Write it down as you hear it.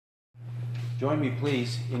Join me,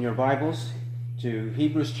 please, in your Bibles to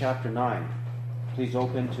Hebrews chapter 9. Please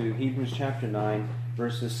open to Hebrews chapter 9,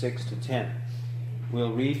 verses 6 to 10.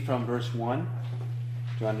 We'll read from verse 1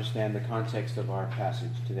 to understand the context of our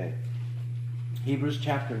passage today. Hebrews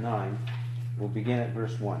chapter 9, we'll begin at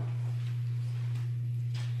verse 1.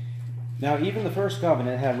 Now even the first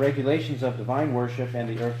covenant had regulations of divine worship and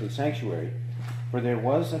the earthly sanctuary, for there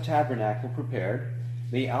was a tabernacle prepared,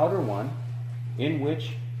 the outer one, in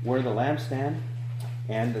which were the lampstand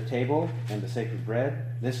and the table and the sacred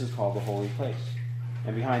bread. This is called the holy place.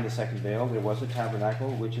 And behind the second veil there was a tabernacle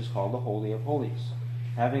which is called the Holy of Holies,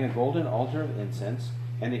 having a golden altar of incense,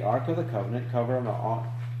 and the ark of the covenant covered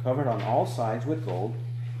on all sides with gold,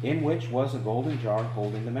 in which was a golden jar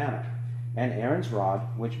holding the manna, and Aaron's rod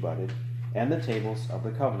which budded, and the tables of the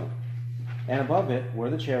covenant. And above it were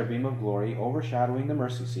the cherubim of glory overshadowing the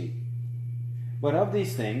mercy seat. But of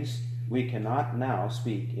these things we cannot now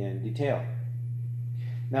speak in detail.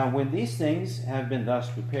 Now when these things have been thus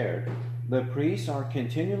prepared, the priests are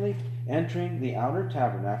continually entering the outer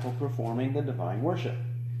tabernacle performing the divine worship.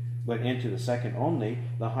 But into the second only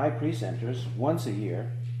the high priest enters once a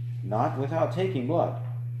year, not without taking blood,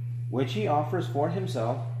 which he offers for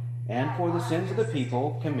himself and for the sins of the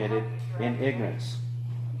people committed in ignorance.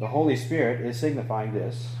 The Holy Spirit is signifying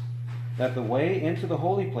this, that the way into the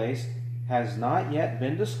holy place has not yet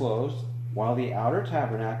been disclosed, while the outer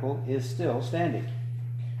tabernacle is still standing,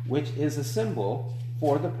 which is a symbol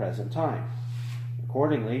for the present time.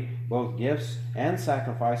 Accordingly, both gifts and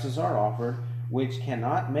sacrifices are offered, which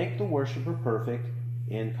cannot make the worshiper perfect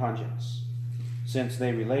in conscience, since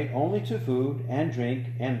they relate only to food and drink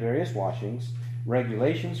and various washings,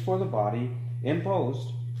 regulations for the body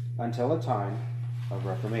imposed until a time of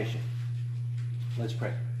reformation. Let's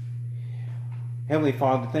pray. Heavenly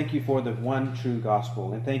Father, thank you for the one true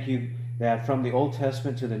gospel, and thank you that from the Old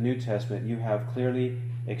Testament to the New Testament you have clearly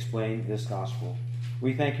explained this gospel.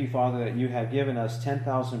 We thank you, Father, that you have given us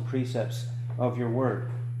 10,000 precepts of your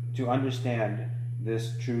word to understand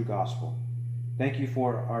this true gospel. Thank you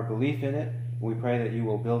for our belief in it. We pray that you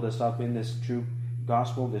will build us up in this true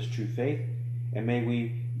gospel, this true faith, and may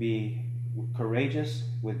we be courageous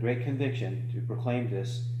with great conviction to proclaim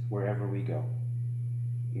this wherever we go.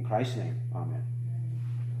 In Christ's name, amen.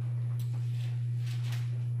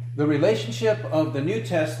 The relationship of the New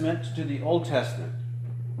Testament to the Old Testament.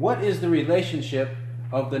 What is the relationship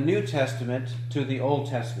of the New Testament to the Old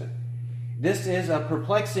Testament? This is a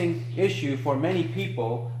perplexing issue for many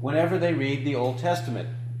people whenever they read the Old Testament,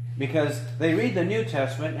 because they read the New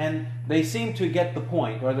Testament and they seem to get the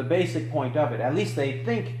point, or the basic point of it. At least they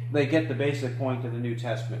think they get the basic point of the New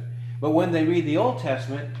Testament. But when they read the Old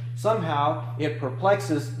Testament, somehow it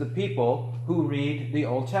perplexes the people who read the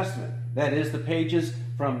Old Testament. That is, the pages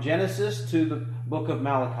from Genesis to the book of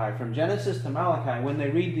Malachi. From Genesis to Malachi, when they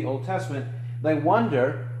read the Old Testament, they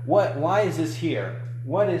wonder, why is this here?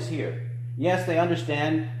 What is here? Yes, they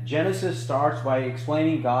understand Genesis starts by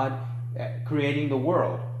explaining God creating the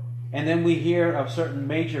world. And then we hear of certain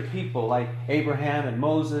major people like Abraham and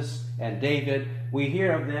Moses and David. We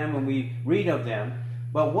hear of them and we read of them.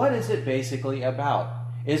 But what is it basically about?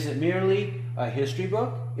 Is it merely a history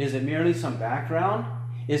book? Is it merely some background?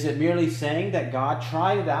 Is it merely saying that God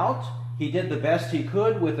tried it out? He did the best he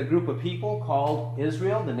could with a group of people called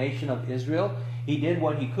Israel, the nation of Israel. He did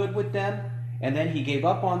what he could with them, and then he gave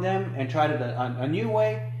up on them and tried it a new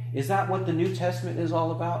way. Is that what the New Testament is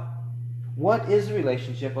all about? What is the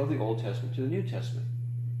relationship of the Old Testament to the New Testament?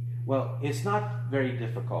 Well, it's not very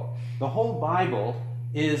difficult. The whole Bible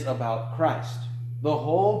is about Christ. The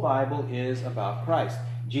whole Bible is about Christ.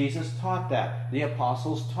 Jesus taught that. The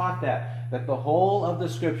apostles taught that the whole of the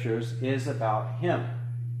Scriptures is about Him.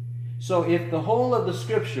 So if the whole of the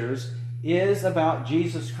Scriptures is about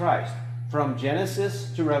Jesus Christ, from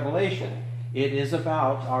Genesis to Revelation, it is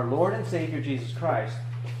about our Lord and Savior Jesus Christ,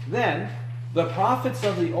 then the prophets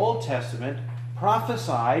of the Old Testament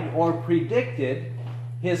prophesied or predicted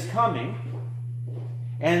His coming,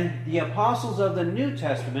 and the apostles of the New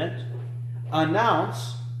Testament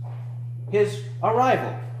announce His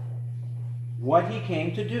arrival, what He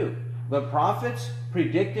came to do. The prophets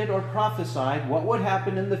predicted or prophesied what would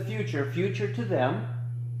happen in the future to them.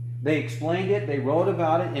 They explained it, they wrote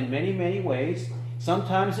about it in many, many ways,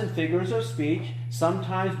 sometimes in figures of speech,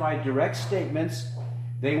 sometimes by direct statements.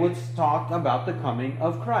 They would talk about the coming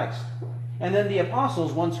of Christ. And then the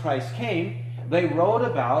apostles, once Christ came, they wrote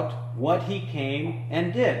about what He came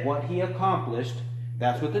and did, what He accomplished.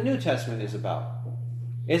 That's what the New Testament is about.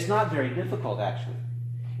 It's not very difficult, actually.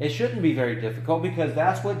 It shouldn't be very difficult, because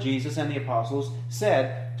that's what Jesus and the apostles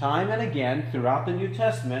said time and again throughout the New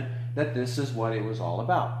Testament, that this is what it was all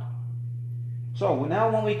about. So now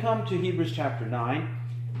when we come to Hebrews chapter 9,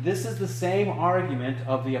 this is the same argument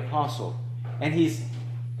of the apostle. And he's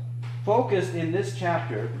focused in this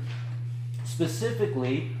chapter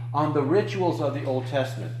specifically on the rituals of the Old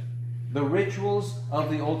Testament. The rituals of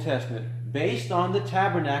the Old Testament based on the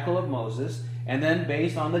tabernacle of Moses and then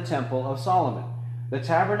based on the temple of Solomon. The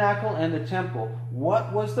tabernacle and the temple,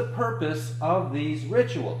 what was the purpose of these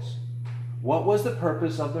rituals? What was the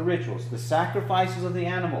purpose of the rituals? The sacrifices of the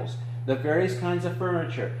animals, the various kinds of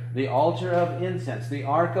furniture, the altar of incense, the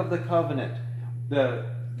Ark of the Covenant, the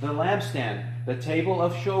lampstand, the table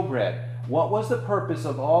of showbread. What was the purpose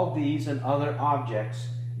of all these and other objects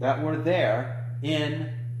that were there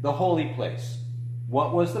in the holy place?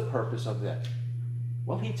 What was the purpose of them?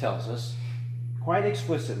 Well, he tells us quite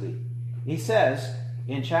explicitly. He says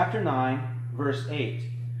in chapter 9, verse 8,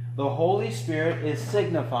 the Holy Spirit is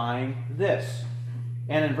signifying this.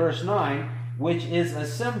 And in verse 9, which is a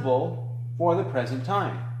symbol for the present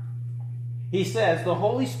time. He says the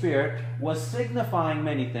Holy Spirit was signifying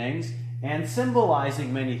many things and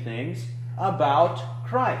symbolizing many things about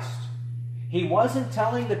Christ. He wasn't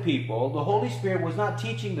telling the people, the Holy Spirit was not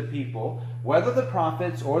teaching the people, whether the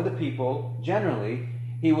prophets or the people generally,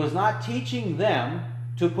 he was not teaching them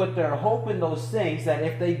to put their hope in those things that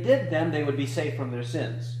if they did them, they would be saved from their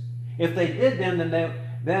sins. If they did them,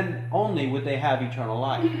 then only would they have eternal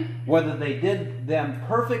life. Whether they did them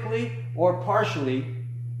perfectly or partially,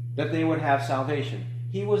 that they would have salvation.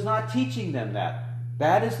 He was not teaching them that.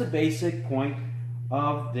 That is the basic point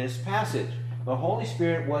of this passage. The Holy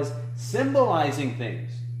Spirit was symbolizing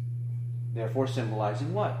things. Therefore,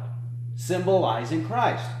 symbolizing what? Symbolizing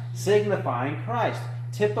Christ, signifying Christ,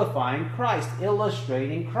 typifying Christ,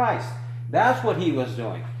 illustrating Christ. That's what he was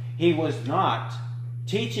doing. He was not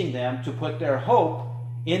teaching them to put their hope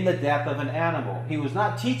in the death of an animal. He was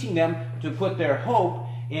not teaching them to put their hope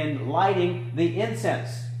in lighting the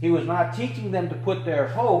incense. He was not teaching them to put their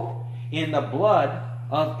hope in the blood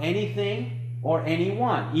of anything or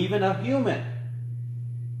anyone, even a human.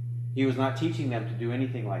 He was not teaching them to do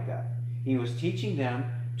anything like that. He was teaching them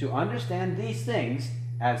to understand these things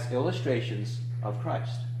as illustrations of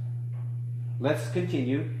Christ. Let's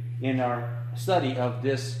continue in our study of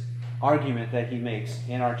this argument that he makes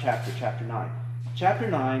in our chapter 9. Chapter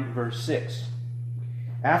 9, verse 6.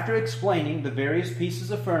 After explaining the various pieces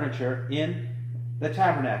of furniture in the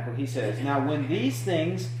tabernacle, he says, now when these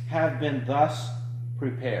things have been thus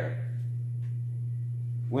prepared.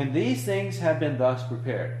 When these things have been thus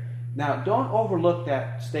prepared. Now, don't overlook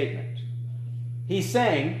that statement. He's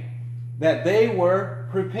saying that they were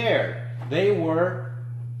prepared. They were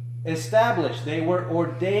established. They were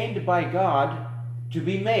ordained by God to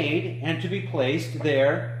be made and to be placed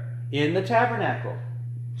there in the tabernacle.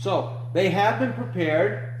 So, they have been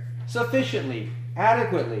prepared sufficiently,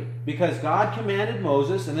 adequately, because God commanded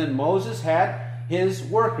Moses, and then Moses had his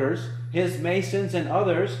workers, his masons and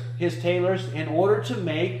others, his tailors, in order to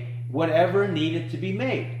make whatever needed to be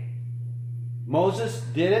made. Moses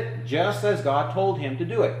did it just as God told him to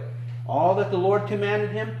do it. All that the Lord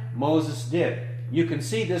commanded him, Moses did. You can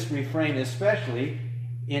see this refrain especially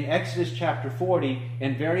in Exodus chapter 40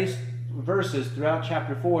 and various verses throughout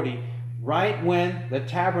chapter 40, right when the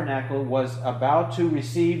tabernacle was about to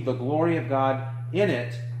receive the glory of God in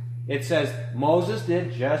it. It says, Moses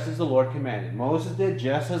did just as the Lord commanded. Moses did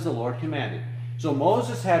just as the Lord commanded. So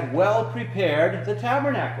Moses had well prepared the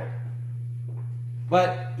tabernacle.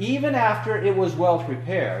 But even after it was well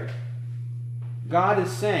prepared, God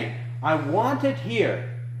is saying, I want it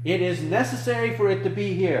here. It is necessary for it to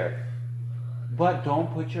be here. But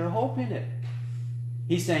don't put your hope in it.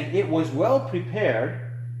 He's saying it was well prepared,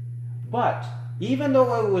 but even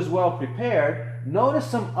though it was well prepared, notice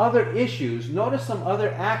some other issues, notice some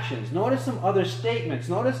other actions, notice some other statements,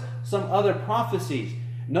 notice some other prophecies,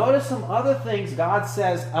 notice some other things God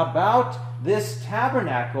says about this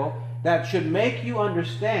tabernacle that should make you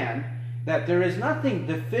understand that there is nothing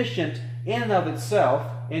deficient in and of itself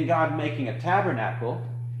in God making a tabernacle.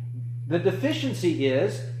 The deficiency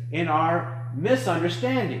is in our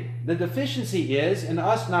misunderstanding. The deficiency is in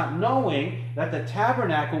us not knowing that the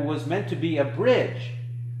tabernacle was meant to be a bridge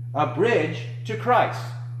to Christ.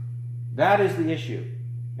 That is the issue.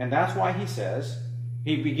 And that's why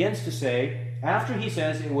he begins to say, after he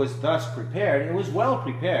says it was thus prepared, it was well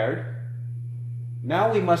prepared.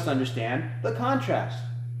 Now we must understand the contrast.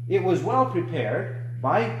 It was well prepared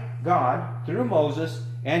by God through Moses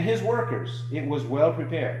and his workers. It was well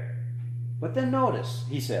prepared. But then notice,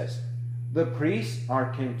 he says, the priests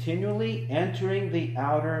are continually entering the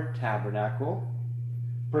outer tabernacle,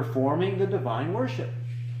 performing the divine worship.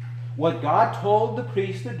 What God told the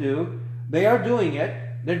priests to do, they are doing it,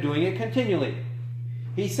 They're doing it continually.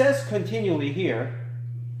 He says continually here,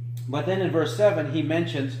 but then in verse 7 he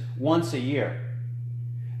mentions once a year.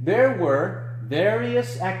 There were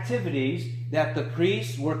various activities that the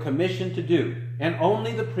priests were commissioned to do, and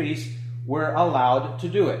only the priests were allowed to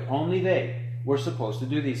do it. Only they were supposed to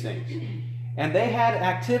do these things. And they had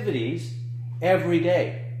activities every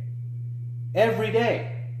day. Every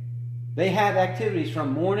day. They had activities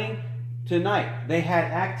from morning to night. They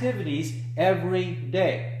had activities every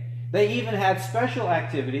day. They even had special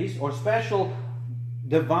activities or special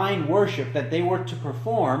divine worship that they were to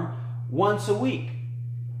perform once a week,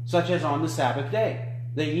 such as on the Sabbath day.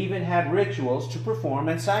 They even had rituals to perform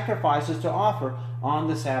and sacrifices to offer on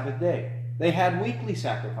the Sabbath day. They had weekly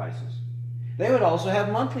sacrifices. They would also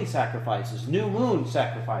have monthly sacrifices, new moon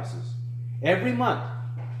sacrifices. Every month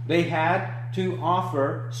they had to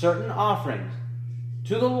offer certain offerings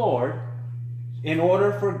to the Lord in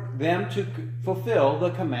order for them to fulfill the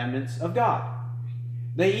commandments of God.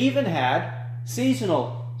 They even had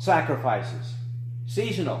seasonal sacrifices.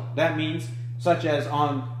 Seasonal, that means such as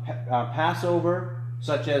on Passover,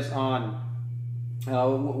 such as on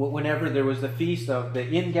whenever there was the feast of the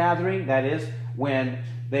ingathering, that is, when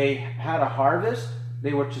they had a harvest,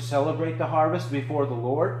 they were to celebrate the harvest before the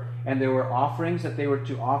Lord, and there were offerings that they were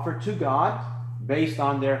to offer to God based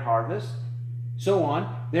on their harvest, so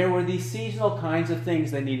on. There were these seasonal kinds of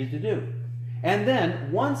things they needed to do. And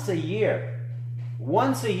then once a year,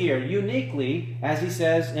 uniquely, as he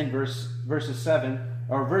says in verse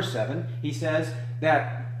 7, he says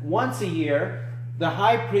that once a year the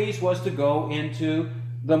high priest was to go into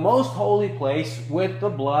the most holy place with the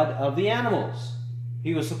blood of the animals.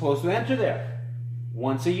 He was supposed to enter there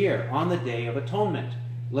once a year on the Day of Atonement.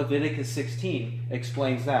 Leviticus 16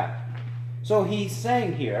 explains that. So he's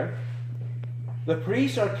saying here, the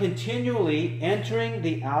priests are continually entering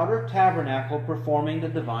the outer tabernacle performing the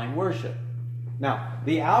divine worship. Now,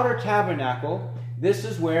 the outer tabernacle, this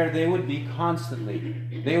is where they would be constantly.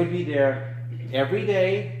 They would be there every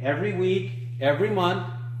day, every week, every month,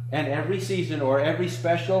 and every season or every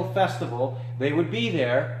special festival. They would be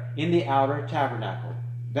there in the outer tabernacle.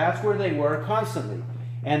 That's where they were constantly.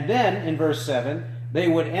 And then, in verse 7, they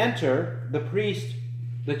would enter, the priest,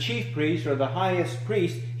 the chief priest or the highest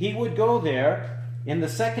priest, he would go there in the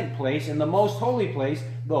second place, in the most holy place,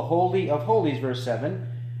 the Holy of Holies, verse 7.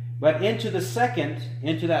 But into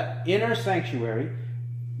that inner sanctuary,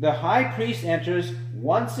 the high priest enters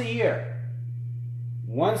once a year,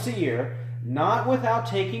 not without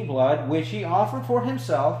taking blood, which he offered for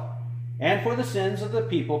himself and for the sins of the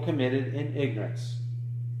people committed in ignorance.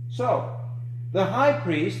 So, the high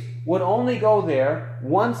priest would only go there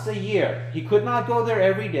once a year. He could not go there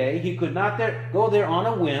every day. He could not go there on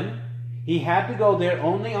a whim. He had to go there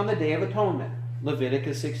only on the Day of Atonement,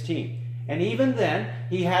 Leviticus 16. And even then,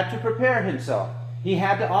 he had to prepare himself. He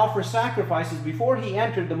had to offer sacrifices before he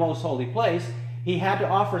entered the most holy place. He had to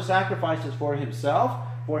offer sacrifices for himself,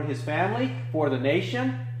 for his family, for the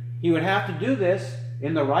nation. He would have to do this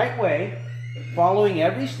in the right way, following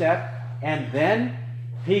every step, and then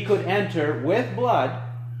he could enter with blood,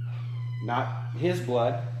 not his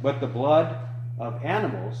blood, but the blood of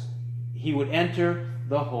animals. He would enter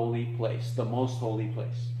the holy place, the most holy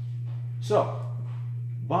place. So,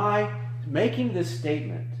 by making this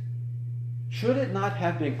statement, should it not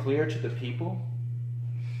have been clear to the people?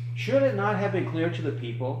 Should it not have been clear to the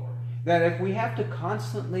people that if we have to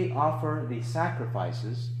constantly offer these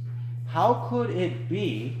sacrifices, how could it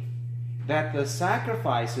be that the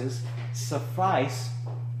sacrifices suffice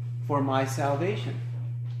for my salvation?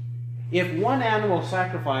 If one animal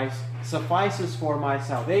sacrifice suffices for my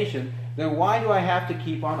salvation, then why do I have to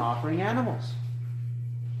keep on offering animals?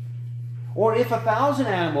 Or if 1,000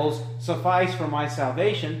 animals suffice for my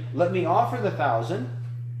salvation, let me offer the 1,000,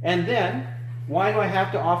 and then why do I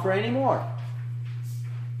have to offer any more?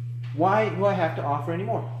 Why do I have to offer any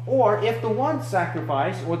more? Or if the one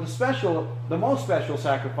sacrifice, or the most special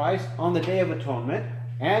sacrifice on the Day of Atonement,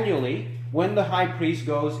 annually, when the high priest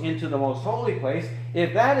goes into the most holy place,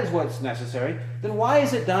 if that is what's necessary, then why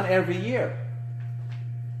is it done every year?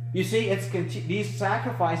 You see, these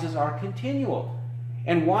sacrifices are continual.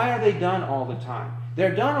 And why are they done all the time?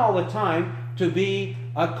 They're done all the time to be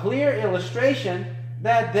a clear illustration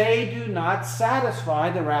that they do not satisfy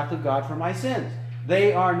the wrath of God for my sins.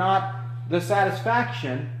 They are not the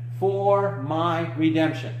satisfaction for my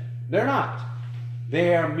redemption. They're not.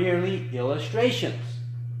 They are merely illustrations.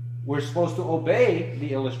 We're supposed to obey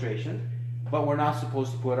the illustration, but we're not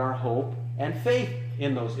supposed to put our hope and faith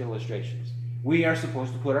in those illustrations. We are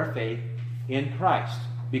supposed to put our faith in Christ,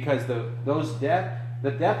 because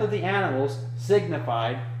the death of the animals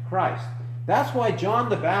signified Christ. That's why John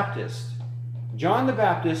the Baptist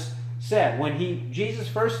said, when Jesus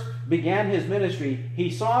first began his ministry,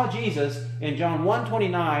 he saw Jesus in John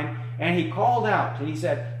 1:29, and he called out, and he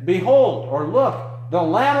said, "Behold," or "Look, the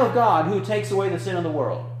Lamb of God who takes away the sin of the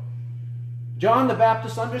world." John the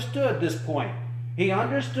Baptist understood this point. He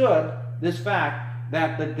understood this fact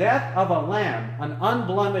that the death of a lamb, an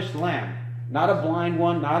unblemished lamb, not a blind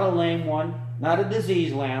one, not a lame one, not a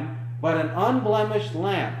diseased lamb, but an unblemished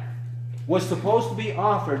lamb, was supposed to be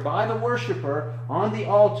offered by the worshiper on the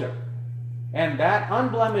altar. And that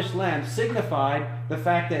unblemished lamb signified the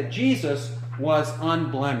fact that Jesus was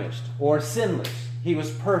unblemished or sinless. He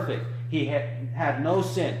was perfect. He had no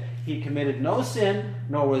sin. He committed no sin,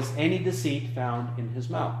 nor was any deceit found in his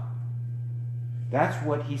mouth. That's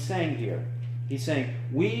what he's saying here. He's saying,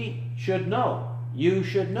 we should know, you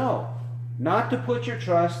should know, not to put your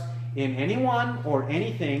trust in anyone or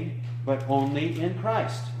anything, but only in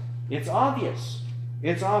Christ. It's obvious.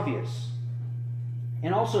 It's obvious.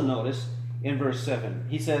 And also notice in verse 7,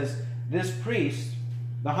 he says, this priest,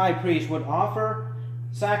 the high priest, would offer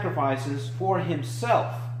sacrifices for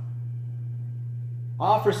himself.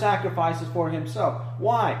 Offer sacrifices for himself.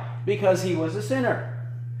 Why? Because he was a sinner.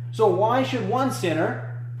 So why should one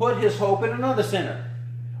sinner put his hope in another sinner?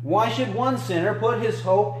 Why should one sinner put his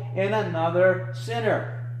hope in another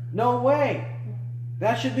sinner? No way.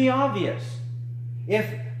 That should be obvious.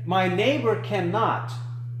 If my neighbor cannot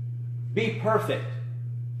be perfect,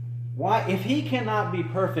 if he cannot be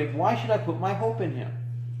perfect, why should I put my hope in him?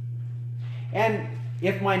 And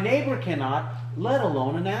if my neighbor cannot, let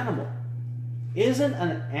alone an animal. Isn't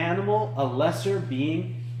an animal a lesser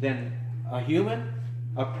being than a human?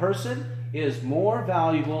 A person is more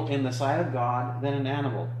valuable in the sight of God than an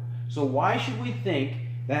animal. So why should we think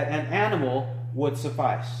that an animal would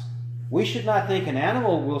suffice? We should not think an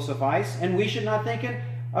animal will suffice, and we should not think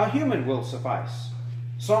a human will suffice.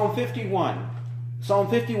 Psalm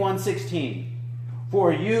 51:16.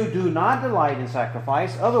 For you do not delight in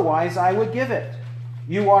sacrifice, otherwise I would give it.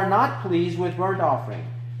 You are not pleased with burnt offering.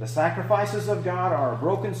 The sacrifices of God are a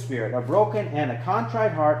broken spirit, a broken and a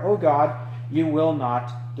contrite heart, O God, you will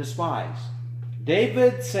not despise.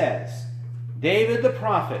 David says, David the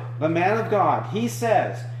prophet, the man of God, he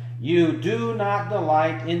says, you do not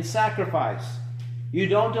delight in sacrifice. You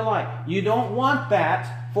don't delight. You don't want that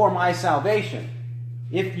for my salvation.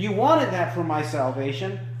 If you wanted that for my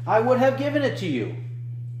salvation, I would have given it to you.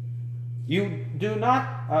 You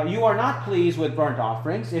are not pleased with burnt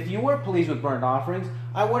offerings. If you were pleased with burnt offerings,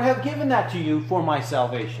 I would have given that to you for my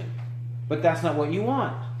salvation. But that's not what you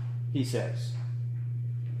want, he says.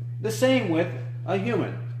 The same with a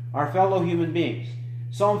human, our fellow human beings.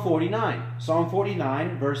 Psalm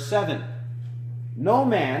 49, verse 7. No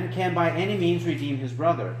man can by any means redeem his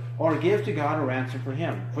brother, or give to God a ransom for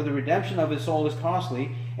him. For the redemption of his soul is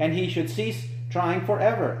costly, and he should cease trying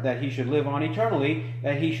forever, that he should live on eternally,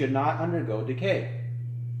 that he should not undergo decay.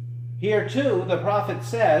 Here too, the prophet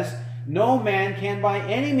says, no man can by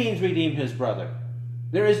any means redeem his brother.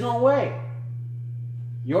 There is no way.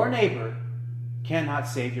 Your neighbor cannot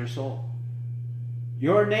save your soul.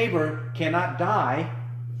 Your neighbor cannot die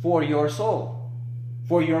for your soul,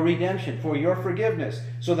 for your redemption, for your forgiveness,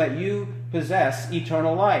 so that you possess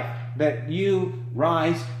eternal life, that you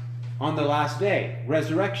rise on the last day,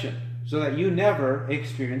 resurrection, so that you never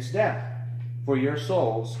experience death. For your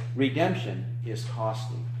soul's redemption is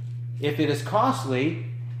costly. If it is costly,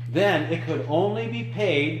 then it could only be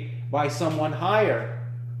paid by someone higher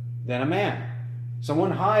than a man,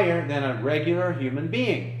 someone higher than a regular human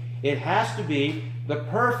being. It has to be the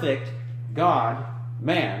perfect God,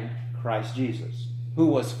 man, Christ Jesus, who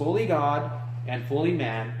was fully God and fully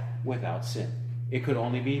man without sin. It could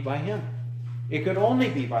only be by him. It could only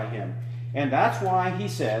be by him. And that's why he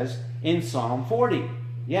says in Psalm 40,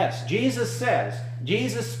 yes, Jesus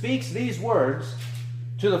speaks these words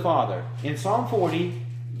to the Father. In Psalm 40,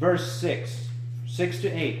 verse 6 to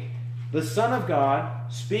 8, the Son of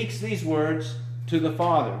God speaks these words to the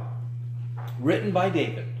Father, written by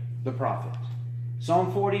David, the prophet.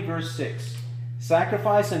 Psalm 40, verse 6,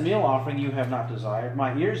 sacrifice and meal offering you have not desired,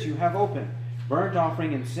 my ears you have opened. Burnt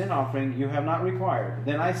offering and sin offering you have not required.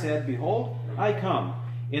 Then I said, behold, I come.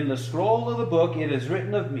 In the scroll of the book it is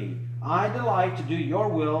written of me, I delight to do your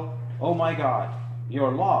will, O my God.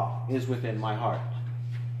 Your law is within my heart.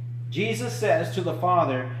 Jesus says to the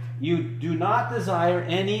Father, you do not desire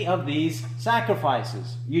any of these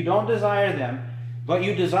sacrifices. You don't desire them, but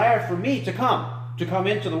you desire for me to come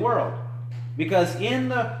into the world. Because in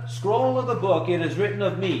the scroll of the book it is written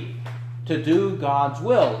of me to do God's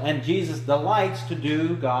will. And Jesus delights to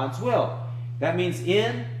do God's will. That means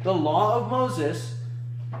in the law of Moses,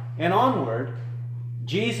 and onward,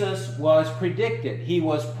 Jesus was predicted. He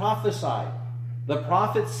was prophesied. The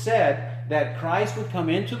prophets said that Christ would come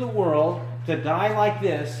into the world to die like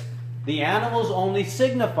this. The animals only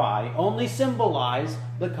signify, only symbolize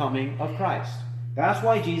the coming of Christ. That's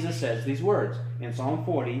why Jesus says these words in Psalm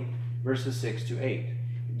 40, verses 6 to 8.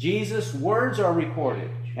 Jesus' words are recorded.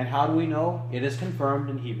 And how do we know? It is confirmed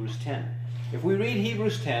in Hebrews 10. If we read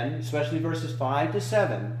Hebrews 10, especially verses 5 to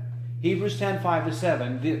 7, Hebrews 10, 5 to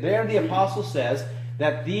 7, there the apostle says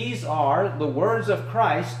that these are the words of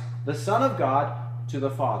Christ, the Son of God, to the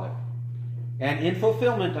Father. And in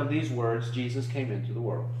fulfillment of these words, Jesus came into the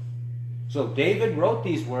world. So David wrote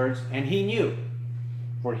these words, and he knew,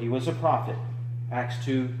 for he was a prophet. Acts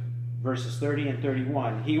 2, verses 30 and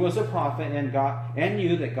 31. He was a prophet and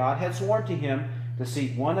knew that God had sworn to him to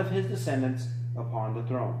seat one of his descendants upon the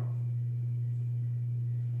throne.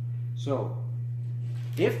 So,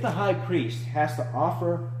 if the high priest has to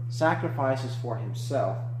offer sacrifices for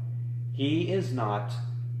himself, he is not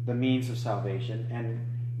the means of salvation, and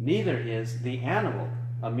neither is the animal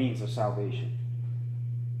a means of salvation.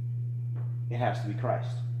 It has to be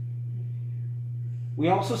Christ. We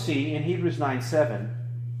also see in Hebrews 9:7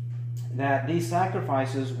 that these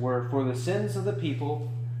sacrifices were for the sins of the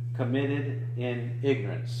people committed in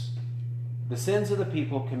ignorance. The sins of the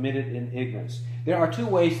people committed in ignorance. There are two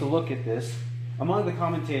ways to look at this. Among the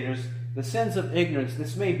commentators, the sins of ignorance,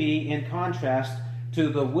 this may be in contrast to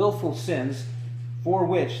the willful sins for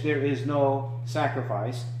which there is no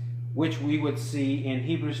sacrifice, which we would see in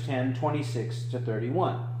Hebrews 10, 26 to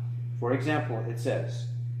 31. For example, it says,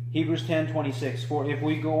 Hebrews 10:26, "For if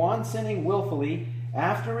we go on sinning willfully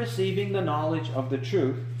after receiving the knowledge of the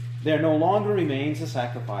truth, there no longer remains a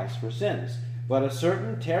sacrifice for sins, but a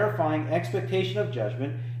certain terrifying expectation of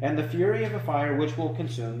judgment and the fury of a fire which will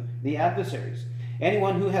consume the adversaries.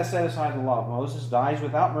 Anyone who has set aside the law of Moses dies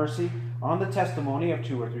without mercy on the testimony of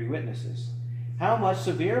 2 or 3 witnesses. How much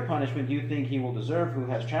severe punishment do you think he will deserve who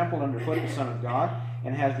has trampled underfoot the Son of God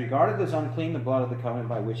and has regarded as unclean the blood of the covenant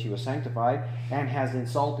by which he was sanctified and has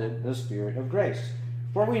insulted the Spirit of grace?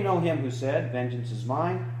 For we know him who said, 'Vengeance is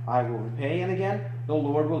mine, I will repay,' and again, 'The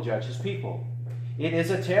Lord will judge his people.' It is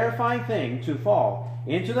a terrifying thing to fall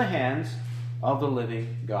into the hands of the living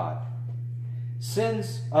God."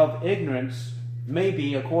 Sins of ignorance may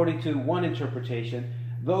be, according to one interpretation,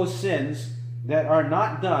 those sins that are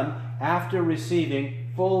not done after receiving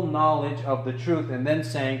full knowledge of the truth and then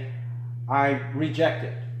saying, "I reject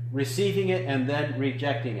it," receiving it and then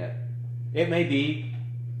rejecting it. It may be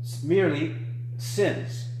merely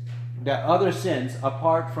sins, that other sins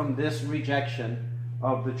apart from this rejection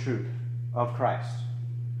of the truth of Christ.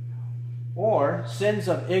 Or sins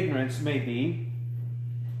of ignorance may be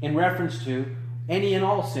in reference to any and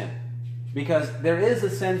all sin, because there is a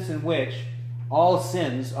sense in which all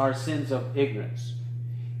sins are sins of ignorance.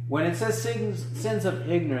 When it says sins of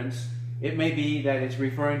ignorance, it may be that it's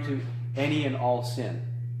referring to any and all sin,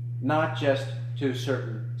 not just to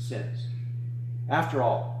certain sins. After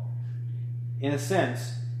all, in a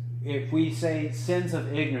sense, if we say sins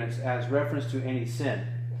of ignorance as reference to any sin,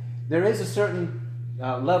 there is a certain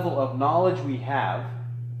level of knowledge we have,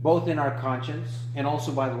 both in our conscience and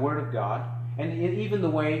also by the Word of God, and even the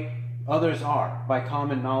way others are, by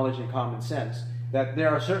common knowledge and common sense, that there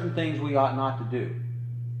are certain things we ought not to do.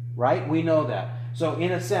 Right? We know that. So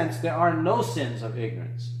in a sense, there are no sins of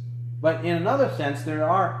ignorance. But in another sense, there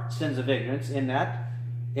are sins of ignorance in that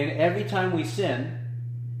every time we sin,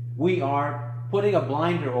 we are putting a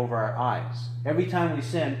blinder over our eyes. Every time we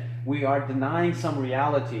sin, we are denying some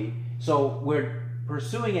reality. So we're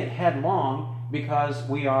pursuing it headlong because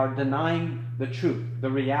we are denying the truth,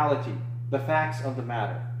 the reality, the facts of the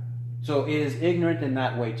matter. So it is ignorant in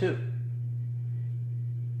that way too.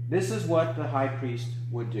 This is what the high priest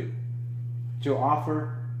would do, to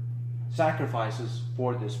offer sacrifices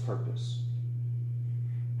for this purpose.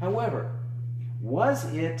 However,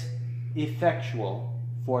 was it effectual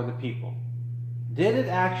for the people? Did it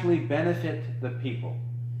actually benefit the people?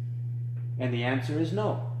 And the answer is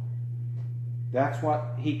no. That's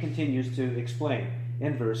what he continues to explain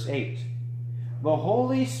in verse 8. The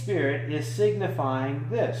Holy Spirit is signifying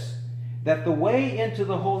this, that the way into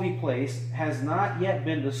the holy place has not yet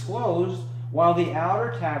been disclosed while the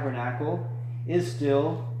outer tabernacle is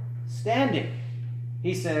still standing.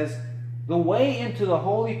 He says, the way into the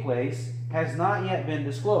holy place has not yet been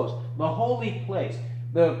disclosed. The holy place.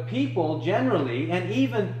 The people generally, and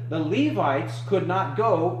even the Levites, could not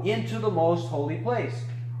go into the most holy place.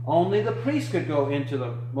 Only the priest could go into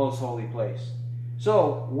the most holy place.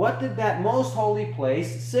 So, what did that most holy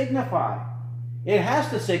place signify? It has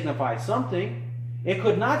to signify something. It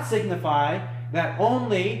could not signify that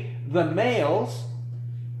only the males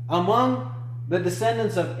among the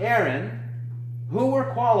descendants of Aaron who were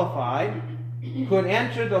qualified could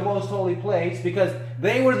enter the most holy place because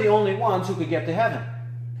they were the only ones who could get to heaven.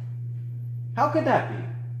 How could that be?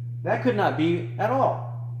 That could not be at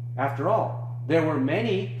all. After all, there were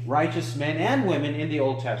many righteous men and women in the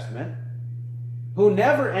Old Testament who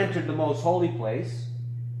never entered the most holy place,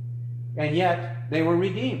 and yet they were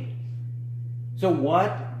redeemed. So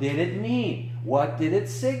what did it mean? What did it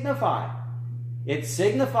signify? It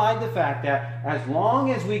signified the fact that as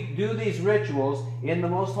long as we do these rituals in the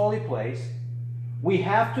most holy place, we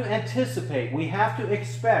have to anticipate, we have to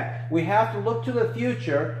expect, we have to look to the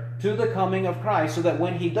future, to the coming of Christ, so that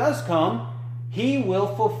when He does come, He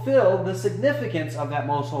will fulfill the significance of that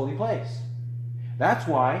most holy place. That's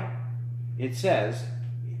why it says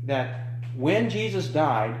that when Jesus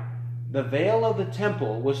died, the veil of the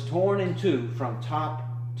temple was torn in two from top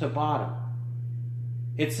to bottom.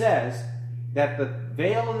 It says that the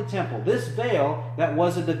veil of the temple, this veil that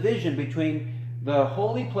was a division between the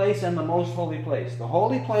holy place and the most holy place. The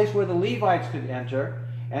holy place where the Levites could enter,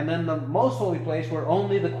 and then the most holy place where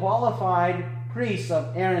only the qualified priests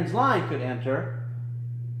of Aaron's line could enter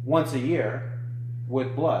once a year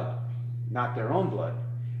with blood, not their own blood.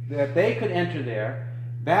 That they could enter there.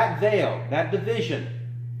 That veil, that division,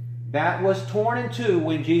 that was torn in two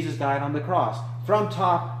when Jesus died on the cross, from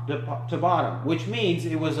top to bottom, which means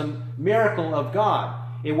it was a miracle of God.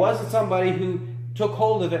 It wasn't somebody who took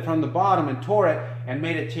hold of it from the bottom and tore it and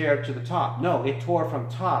made it tear to the top. No, it tore from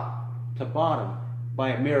top to bottom by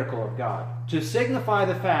a miracle of God, to signify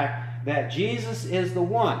the fact that Jesus is the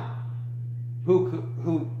one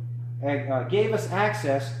who gave us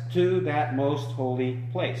access to that most holy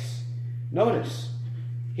place. Notice,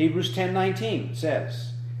 Hebrews 10:19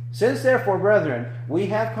 says, "Since therefore, brethren, we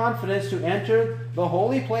have confidence to enter the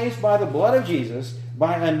holy place by the blood of Jesus,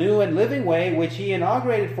 by a new and living way which He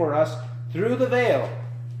inaugurated for us through the veil,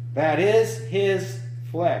 that is His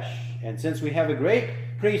flesh. And since we have a great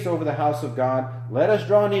priest over the house of God, let us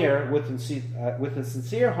draw near with a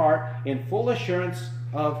sincere heart in full assurance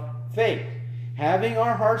of faith, having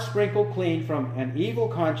our hearts sprinkled clean from an evil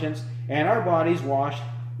conscience and our bodies washed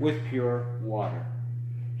with pure water."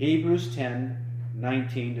 Hebrews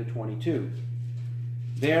 10:19-22.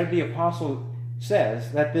 There the apostle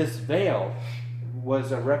says that this veil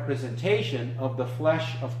was a representation of the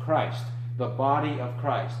flesh of Christ, the body of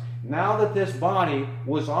Christ. Now that this body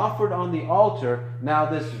was offered on the altar, now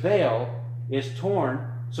this veil is torn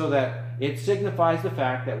so that it signifies the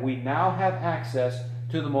fact that we now have access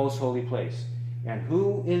to the most holy place. And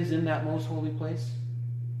who is in that most holy place?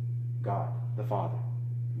 God the Father.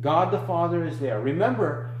 God the Father is there.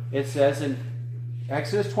 Remember, it says in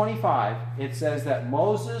Exodus 25, it says that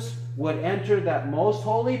Moses would enter that most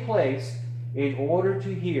holy place in order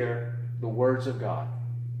to hear the words of God.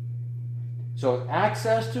 So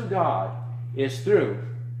access to God is through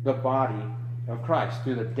the body of Christ,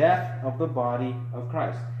 through the death of the body of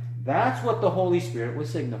Christ. That's what the Holy Spirit was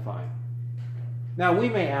signifying. Now we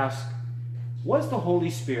may ask, was the Holy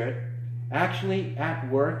Spirit actually at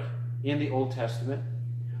work in the Old Testament?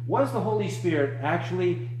 Was the Holy Spirit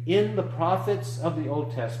actually in the prophets of the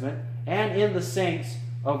Old Testament and in the saints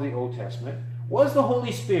of the Old Testament? Was the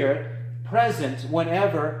Holy Spirit present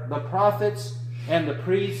whenever the prophets and the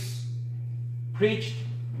priests preached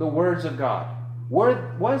the words of God?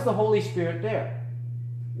 Was the Holy Spirit there?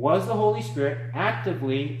 Was the Holy Spirit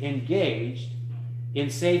actively engaged in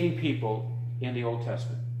saving people in the Old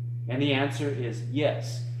Testament? And the answer is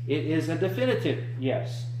yes. It is a definitive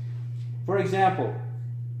yes. For example,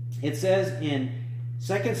 it says in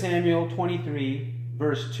 2 Samuel 23,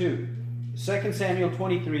 verse 2. 2 Samuel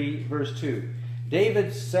 23, verse 2.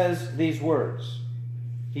 David says these words.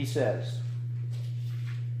 He says,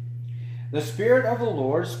 "The Spirit of the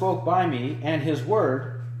Lord spoke by me, and His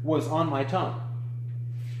word was on my tongue."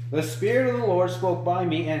 The Spirit of the Lord spoke by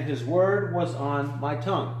me, and His word was on my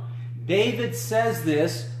tongue. David says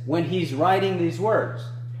this when he's writing these words,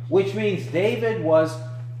 which means David was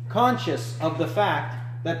conscious of the fact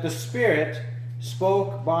that the Spirit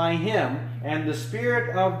spoke by him, and the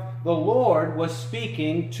Spirit of the Lord was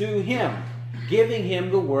speaking to him, giving him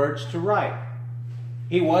the words to write.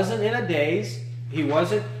 He wasn't in a daze. He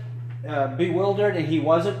wasn't bewildered, and he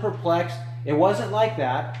wasn't perplexed. It wasn't like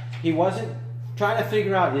that. He wasn't trying to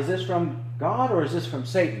figure out, is this from God or is this from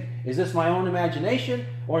Satan? Is this my own imagination,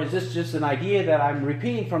 or is this just an idea that I'm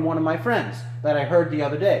repeating from one of my friends that I heard the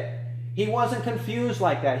other day? He wasn't confused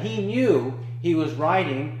like that. He knew he was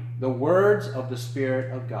writing the words of the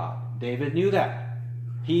Spirit of God. David knew that.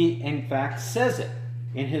 He, in fact, says it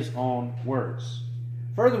in his own words.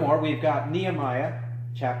 Furthermore, we've got Nehemiah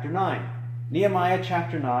chapter 9. Nehemiah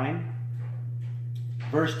chapter 9,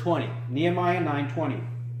 verse 20. Nehemiah 9:20.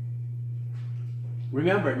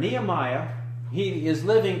 Remember, Nehemiah, he is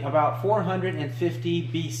living about 450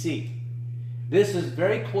 BC. This is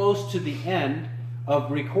very close to the end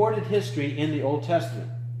of recorded history in the Old Testament.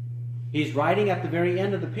 He's writing at the very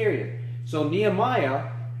end of the period. So Nehemiah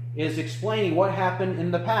is explaining what happened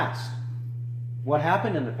in the past. What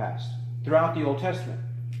happened in the past throughout the Old Testament.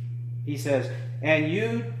 He says, "And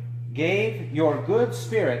you gave your good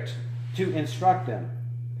spirit to instruct them.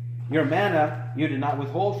 Your manna you did not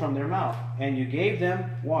withhold from their mouth, and you gave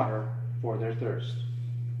them water for their thirst."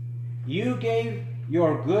 You gave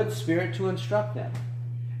your good spirit to instruct them.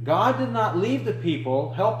 God did not leave the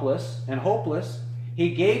people helpless and hopeless.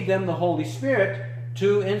 He gave them the Holy Spirit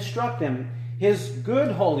to instruct them, His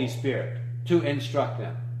good Holy Spirit to instruct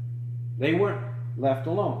them. They weren't left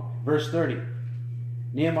alone. Verse 30,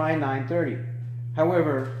 Nehemiah 9:30.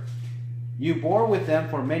 "However, you bore with them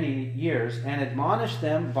for many years and admonished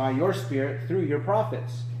them by your Spirit through your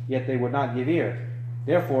prophets, yet they would not give ear.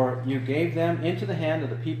 Therefore you gave them into the hand of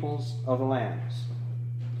the peoples of the lands."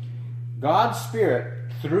 God's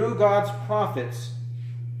Spirit, through God's prophets,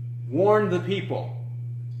 warned the people.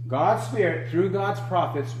 God's Spirit, through God's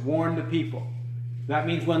prophets, warned the people. That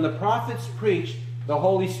means when the prophets preached, the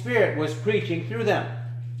Holy Spirit was preaching through them.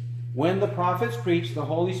 When the prophets preached, the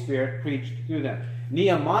Holy Spirit preached through them.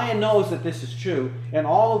 Nehemiah knows that this is true, and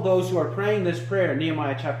all of those who are praying this prayer,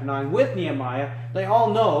 Nehemiah chapter 9, with Nehemiah, they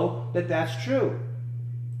all know that that's true.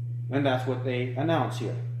 And that's what they announce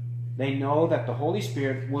here. They know that the Holy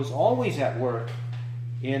Spirit was always at work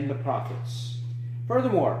in the prophets.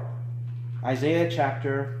 Furthermore, Isaiah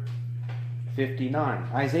chapter 59.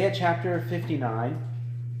 Isaiah chapter 59,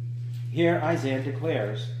 here Isaiah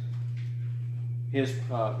declares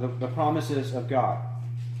the promises of God.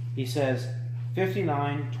 He says,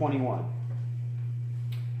 59:21.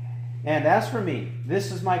 "And as for me,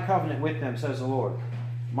 this is my covenant with them, says the Lord.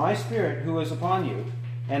 My Spirit who is upon you,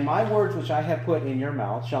 and my words which I have put in your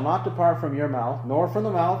mouth, shall not depart from your mouth, nor from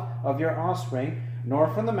the mouth of your offspring, nor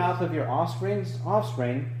from the mouth of your offspring's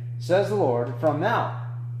offspring, says the Lord, from now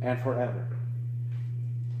and forever."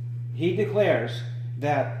 He declares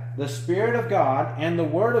that the Spirit of God and the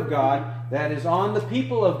Word of God that is on the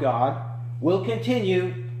people of God will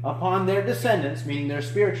continue upon their descendants, meaning their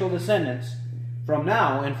spiritual descendants, from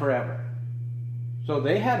now and forever. So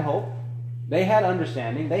they had hope, they had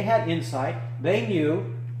understanding, they had insight, they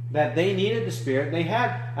knew that they needed the Spirit, they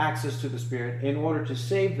had access to the Spirit in order to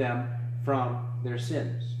save them from their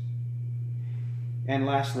sins. And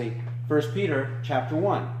lastly, 1 Peter chapter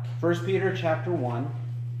 1. 1 Peter chapter 1,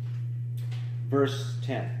 verse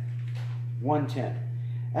 10. 1:10.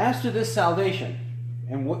 "As to this salvation,"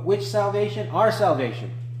 and which salvation? Our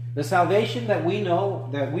salvation. The salvation that we know,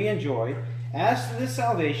 that we enjoy. "As to this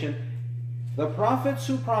salvation, the prophets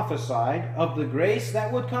who prophesied of the grace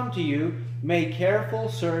that would come to you made careful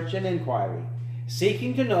search and inquiry,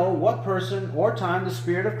 seeking to know what person or time the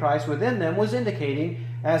Spirit of Christ within them was indicating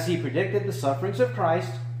as he predicted the sufferings of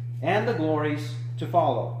Christ and the glories to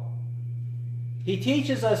follow." He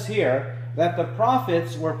teaches us here that the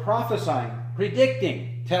prophets were prophesying,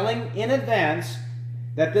 predicting, telling in advance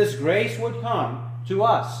that this grace would come to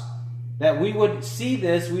us, that we would see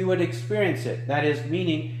this, we would experience it. That is,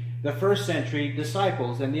 meaning the first century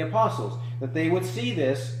disciples and the apostles, that they would see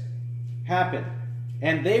this happen.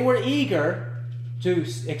 And they were eager to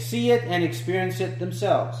see it and experience it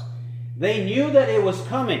themselves. They knew that it was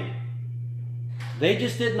coming. They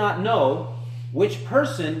just did not know which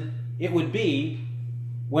person it would be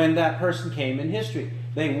when that person came in history.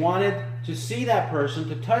 They wanted to see that person,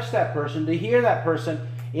 to touch that person, to hear that person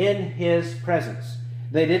in his presence.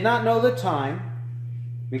 They did not know the time,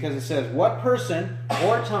 because it says what person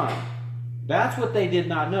or time. That's what they did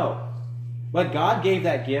not know. But God gave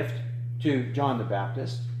that gift to John the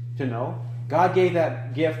Baptist to know. God gave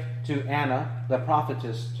that gift to Anna, the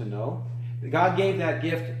prophetess, to know. God gave that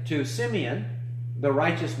gift to Simeon, the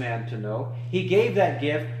righteous man, to know. He gave that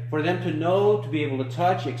gift for them to know, to be able to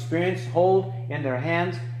touch, experience, hold in their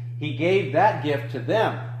hands. He gave that gift to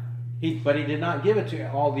them. But he did not give it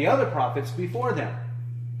to all the other prophets before them.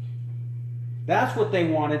 That's what they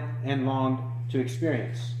wanted and longed to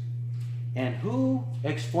experience. And who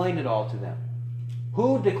explained it all to them?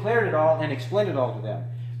 Who declared it all and explained it all to them?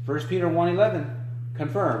 1 Peter 1:11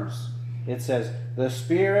 confirms. It says, "The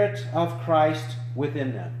Spirit of Christ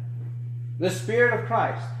within them." The Spirit of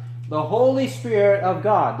Christ. The Holy Spirit of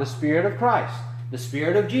God. The Spirit of Christ. The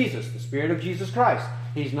Spirit of Jesus. The Spirit of Jesus Christ.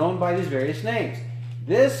 He's known by these various names.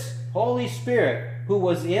 This Holy Spirit who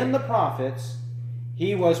was in the prophets,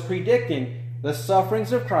 He was predicting the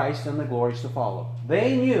sufferings of Christ and the glories to follow.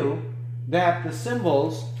 They knew that the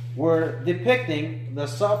symbols were depicting the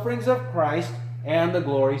sufferings of Christ and the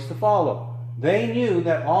glories to follow. They knew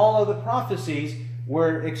that all of the prophecies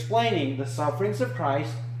were explaining the sufferings of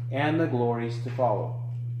Christ and the glories to follow.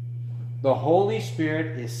 The Holy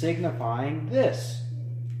Spirit is signifying this.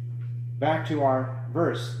 Back to our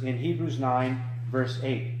verse in Hebrews 9, verse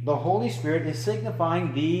 8. The Holy Spirit is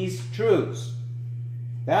signifying these truths.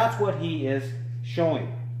 That's what he is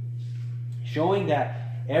showing. Showing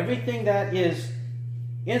that everything that is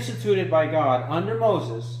instituted by God under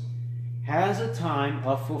Moses has a time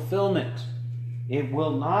of fulfillment. It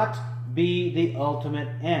will not be the ultimate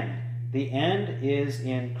end. The end is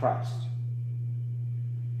in Christ.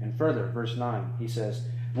 And further, verse 9, he says,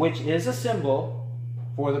 which is a symbol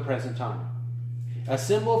for the present time. A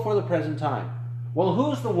symbol for the present time. Well,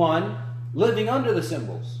 who's the one living under the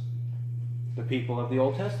symbols? The people of the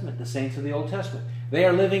Old Testament, the saints of the Old Testament. They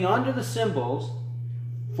are living under the symbols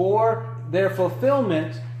for their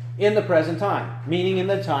fulfillment in the present time, meaning in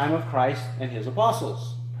the time of Christ and his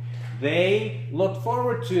apostles. They looked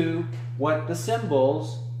forward to what the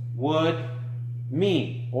symbols would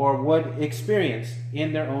mean or would experience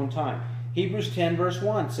in their own time. Hebrews 10 verse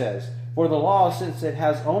 1 says, for the law, since it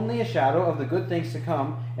has only a shadow of the good things to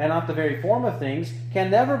come, and not the very form of things,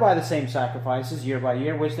 can never by the same sacrifices year by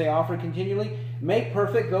year, which they offer continually, make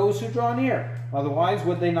perfect those who draw near. Otherwise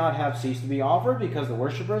would they not have ceased to be offered, because the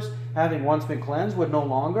worshippers, having once been cleansed, would no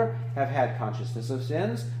longer have had consciousness of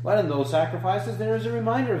sins. But in those sacrifices there is a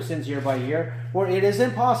reminder of sins year by year, for it is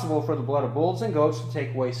impossible for the blood of bulls and goats to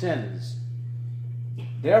take away sins.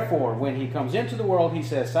 Therefore, when he comes into the world, he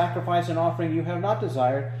says, sacrifice and offering you have not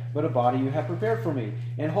desired, but a body you have prepared for me.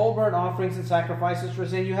 In whole burnt offerings and sacrifices for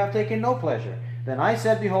sin you have taken no pleasure. Then I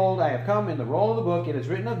said, behold, I have come. In the roll of the book it is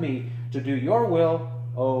written of me, to do your will,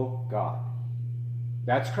 O God.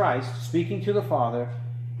 That's Christ speaking to the Father.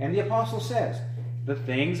 And the apostle says, the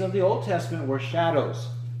things of the Old Testament were shadows.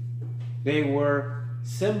 They were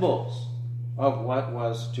symbols of what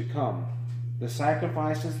was to come. The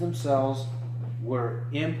sacrifices themselves were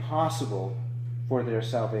impossible for their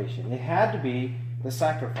salvation. It had to be the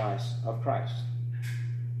sacrifice of Christ.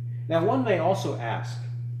 Now one may also ask,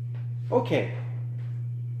 okay,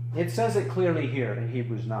 it says it clearly here in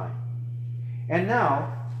Hebrews 9. And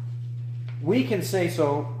now, we can say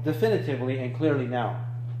so definitively and clearly now.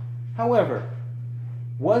 However,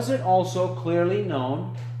 was it also clearly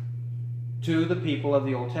known to the people of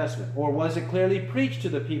the Old Testament? Or was it clearly preached to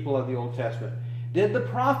the people of the Old Testament? Did the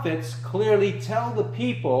prophets clearly tell the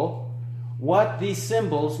people what these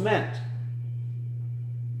symbols meant?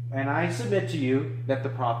 And I submit to you that the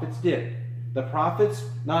prophets did. The prophets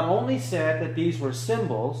not only said that these were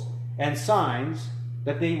symbols and signs,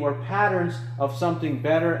 that they were patterns of something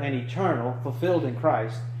better and eternal fulfilled in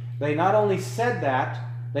Christ. They not only said that,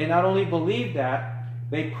 they not only believed that,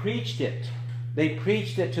 they preached it. They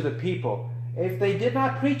preached it to the people. If they did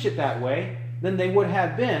not preach it that way, then they would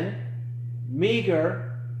have been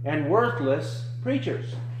meager and worthless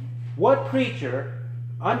preachers. What preacher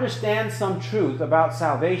understands some truth about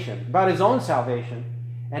salvation, about his own salvation,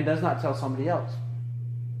 and does not tell somebody else?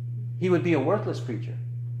 He would be a worthless preacher.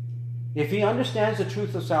 If he understands the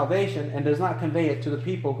truth of salvation and does not convey it to the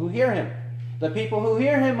people who hear him, the people who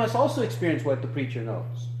hear him must also experience what the preacher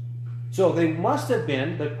knows. So they must have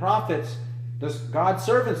been, the prophets, God's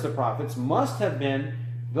servants, the prophets, must have been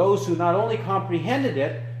those who not only comprehended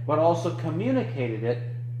it, but also communicated it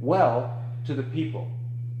well to the people.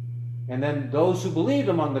 And then those who believed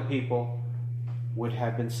among the people would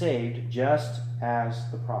have been saved just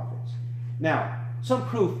as the prophets. Now, some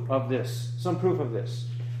proof of this.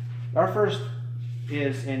 Our first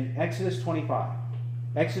is in Exodus 25.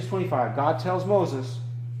 Exodus 25, God tells Moses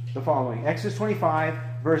the following. Exodus 25,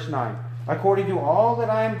 verse 9. According to all that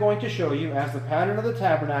I am going to show you as the pattern of the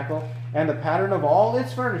tabernacle and the pattern of all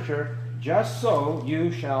its furniture, just so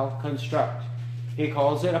you shall construct. He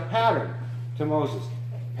calls it a pattern to Moses.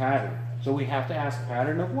 Pattern. So we have to ask,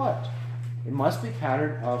 pattern of what? It must be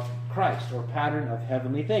pattern of Christ, or pattern of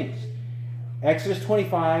heavenly things. Exodus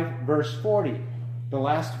 25, verse 40. The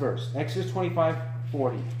last verse. Exodus 25,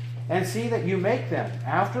 40. And see that you make them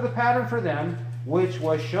after the pattern for them which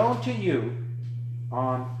was shown to you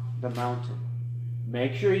on the mountain.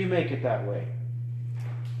 Make sure you make it that way.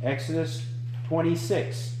 Exodus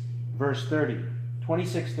 26, verse 30.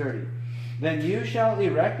 26:30. Then you shall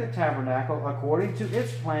erect the tabernacle according to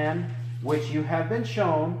its plan, which you have been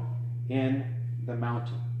shown in the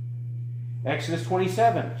mountain. Exodus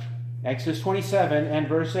 27. Exodus 27 and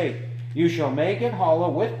verse 8. You shall make it hollow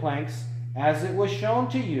with planks, as it was shown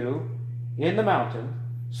to you in the mountain,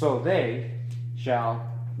 so they shall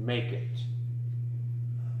make it.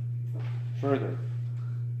 Further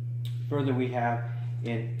we have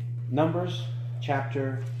in Numbers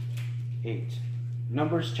chapter 8.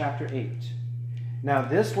 Numbers chapter 8. Now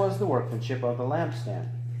this was the workmanship of the lampstand,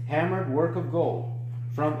 hammered work of gold.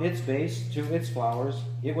 From its base to its flowers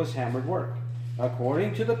it was hammered work,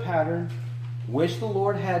 according to the pattern which the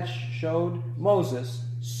Lord had showed Moses,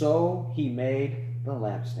 so he made the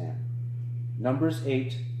lampstand. Numbers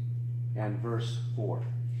 8 and verse 4.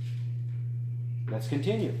 Let's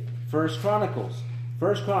continue. First Chronicles.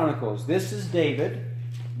 This is David.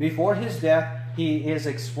 Before his death, he is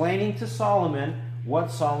explaining to Solomon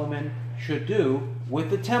what Solomon should do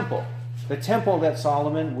with the temple that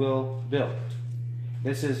Solomon will build.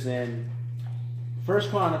 This is in 1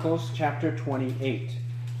 Chronicles chapter 28.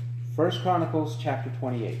 1 Chronicles chapter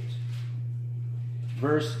 28,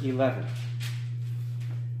 verse 11.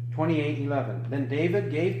 28:11. Then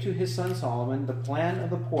David gave to his son Solomon the plan of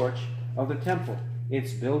the porch of the temple,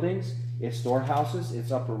 its buildings, its storehouses,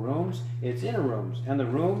 its upper rooms, its inner rooms, and the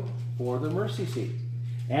room for the mercy seat,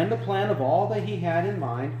 and the plan of all that he had in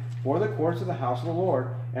mind for the courts of the house of the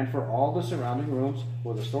Lord, and for all the surrounding rooms,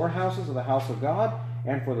 for the storehouses of the house of God,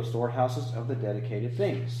 and for the storehouses of the dedicated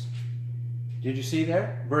things. Did you see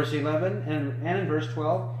there? Verse 11 and in verse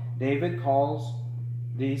 12, David calls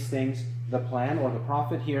these things the plan, or the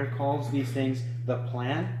prophet here calls these things the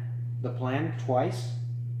plan twice.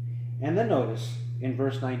 And then notice in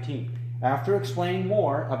verse 19, after explaining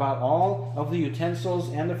more about all of the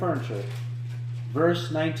utensils and the furniture,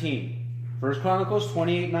 verse 19, 1 Chronicles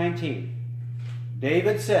 28:19,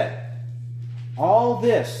 David said, all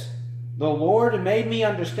this the Lord made me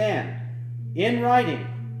understand in writing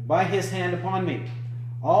by his hand upon me,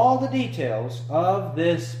 all the details of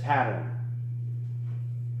this pattern.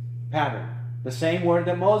 Pattern, the same word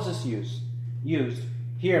that Moses used.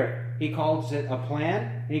 Here, he calls it a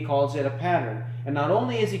plan, and he calls it a pattern. And not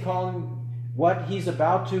only is he calling what he's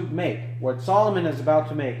about to make, what Solomon is about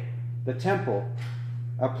to make, the temple,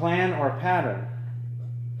 a plan or pattern,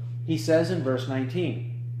 he says in verse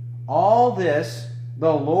 19, all this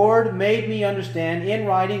the Lord made me understand in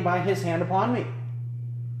writing by his hand upon me.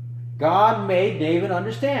 God made David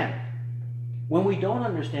understand. When we don't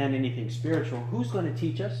understand anything spiritual, who's going to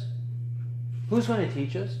teach us? Who's going to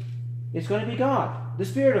teach us? It's going to be God. The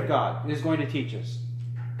Spirit of God is going to teach us.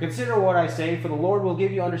 Consider what I say, for the Lord will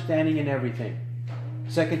give you understanding in everything.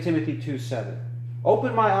 2 Timothy 2:7.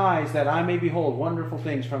 Open my eyes that I may behold wonderful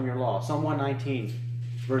things from your law. Psalm 119,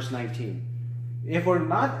 verse 19. If we're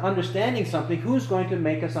not understanding something, who's going to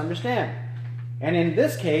make us understand? And in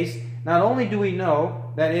this case, not only do we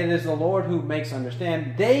know that it is the Lord who makes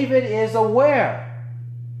understand, David is aware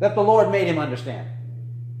that the Lord made him understand.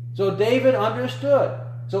 So David understood.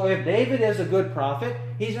 So if David is a good prophet,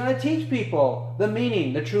 he's going to teach people the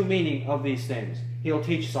meaning, the true meaning of these things. He'll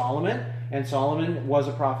teach Solomon, and Solomon was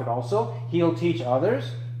a prophet also. He'll teach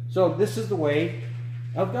others. So this is the way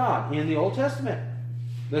of God in the Old Testament.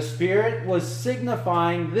 The Spirit was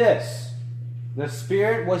signifying this. The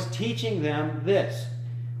Spirit was teaching them this,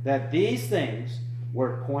 that these things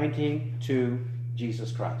were pointing to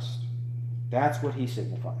Jesus Christ. That's what he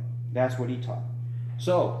signified. That's what he taught.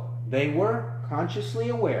 So they were consciously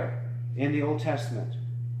aware in the Old Testament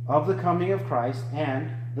of the coming of Christ and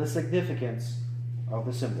the significance of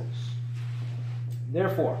the symbols.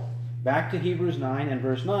 Therefore, back to Hebrews 9 and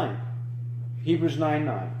verse 9. Hebrews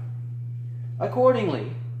 9:9.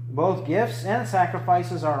 Accordingly, both gifts and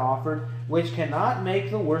sacrifices are offered, which cannot make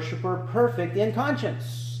the worshiper perfect in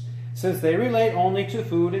conscience, since they relate only to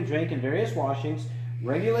food and drink and various washings,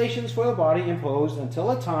 regulations for the body imposed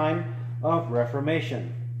until a time of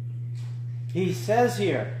reformation. He says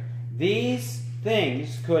here, these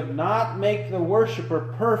things could not make the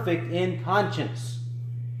worshiper perfect in conscience.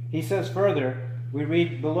 He says further, we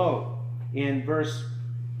read below in verse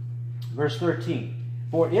 13,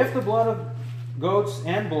 for if the blood of goats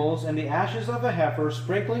and bulls and the ashes of a heifer,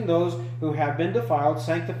 sprinkling those who have been defiled,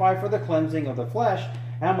 sanctify for the cleansing of the flesh,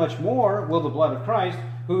 how much more will the blood of Christ,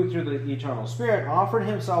 who through the eternal Spirit offered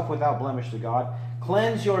himself without blemish to God,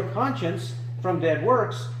 cleanse your conscience from dead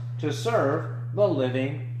works to serve the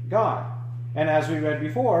living God. And as we read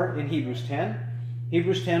before in Hebrews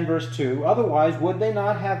 10 verse 2, otherwise would they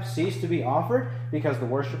not have ceased to be offered, because the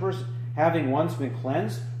worshippers, having once been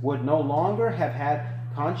cleansed, would no longer have had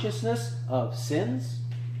consciousness of sins?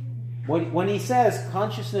 When he says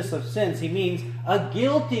consciousness of sins, he means a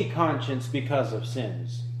guilty conscience because of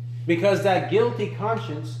sins. Because that guilty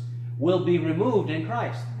conscience will be removed in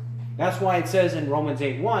Christ. That's why it says in Romans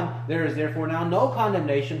 8:1, there is therefore now no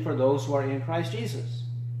condemnation for those who are in Christ Jesus.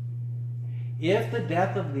 if the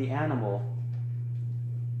death of the animal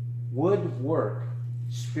would work,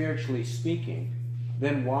 spiritually speaking,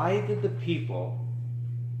 then why did the people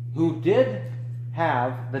who did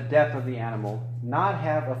have the death of the animal not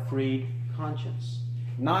have a free conscience,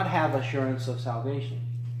 not have assurance of salvation?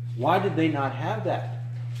 Why did they not have that?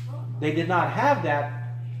 They did not have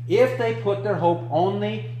that if they put their hope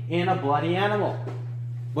only in a bloody animal.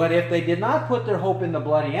 But if they did not put their hope in the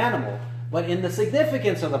bloody animal, but in the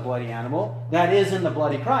significance of the bloody animal, that is, in the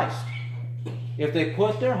bloody Christ, if they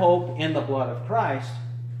put their hope in the blood of Christ,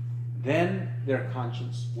 then their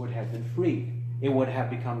conscience would have been freed. It would have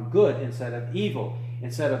become good instead of evil.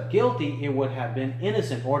 Instead of guilty, it would have been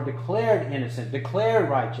innocent, or declared innocent, declared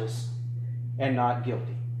righteous, and not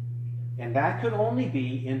guilty. And that could only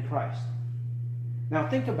be in Christ. Now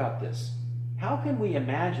think about this. How can we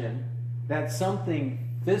imagine that something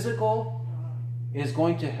physical is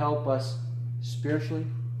going to help us spiritually?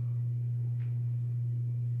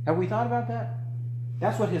 Have we thought about that?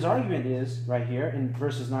 That's what his argument is right here in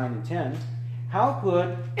verses 9 and 10. How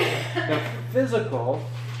could the physical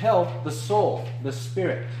help the soul, the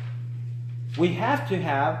spirit? We have to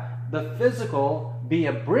have the physical be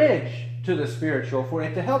a bridge to the spiritual for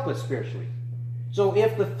it to help us spiritually. So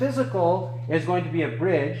if the physical is going to be a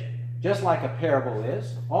bridge, just like a parable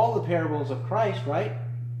is, all the parables of Christ, right,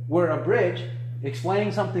 were a bridge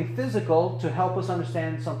explaining something physical to help us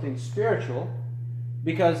understand something spiritual,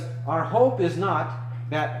 because our hope is not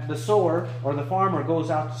that the sower or the farmer goes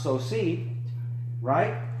out to sow seed,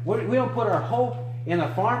 right? We don't put our hope in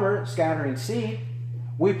a farmer scattering seed.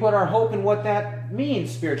 We put our hope in what that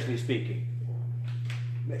means, spiritually speaking.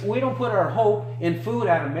 We don't put our hope in food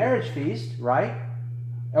at a marriage feast, right?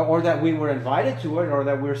 Or that we were invited to it, or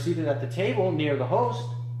that we're seated at the table near the host.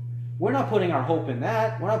 We're not putting our hope in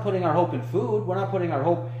that. We're not putting our hope in food. We're not putting our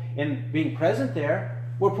hope in being present there.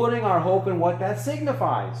 We're putting our hope in what that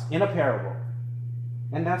signifies in a parable.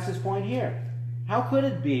 And that's his point here. How could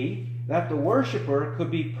it be that the worshiper could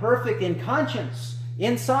be perfect in conscience,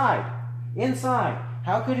 inside?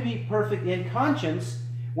 How could he be perfect in conscience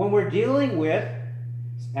when we're dealing with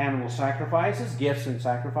animal sacrifices, gifts and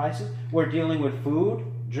sacrifices? We're dealing with food,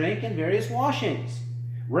 drink, and various washings.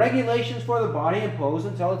 Regulations for the body imposed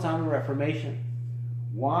until the time of Reformation.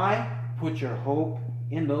 Why put your hope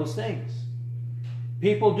in those things?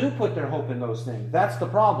 People do put their hope in those things. That's the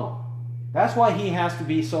problem. That's why he has to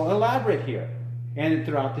be so elaborate here and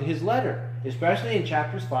throughout his letter. Especially in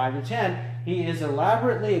chapters 5 and 10, he is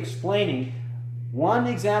elaborately explaining one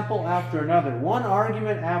example after another, one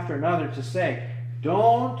argument after another to say,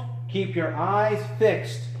 don't keep your eyes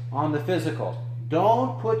fixed on the physical.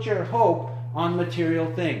 Don't put your hope on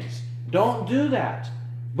material things. Don't do that.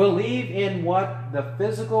 Believe in what the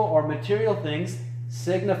physical or material things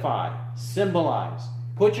signify, symbolize.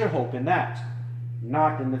 Put your hope in that,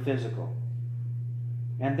 not in the physical.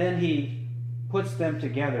 And then he puts them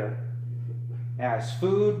together as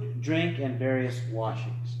food, drink, and various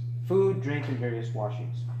washings. Food, drink, and various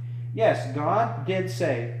washings. Yes, God did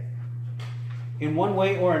say, in one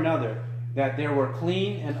way or another, that there were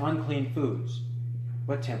clean and unclean foods,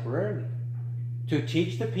 but temporarily, to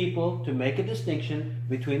teach the people to make a distinction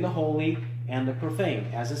between the holy and the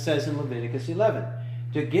profane, as it says in Leviticus 11,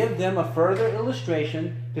 to give them a further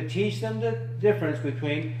illustration, to teach them the difference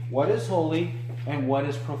between what is holy and what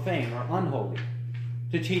is profane or unholy,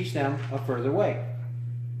 to teach them a further way.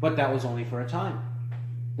 But that was only for a time.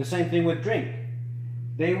 The same thing with drink.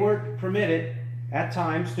 They were permitted at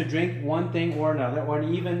times to drink one thing or another, or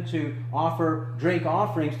even to offer drink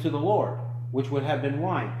offerings to the Lord, which would have been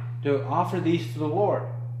wine, to offer these to the Lord.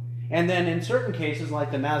 And then in certain cases,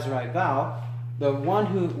 like the Nazirite vow, the one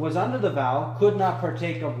who was under the vow could not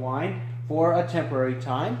partake of wine for a temporary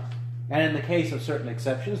time. And in the case of certain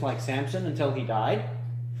exceptions, like Samson until he died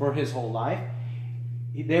for his whole life,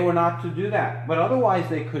 they were not to do that. But otherwise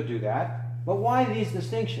they could do that. But why these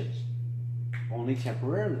distinctions? Only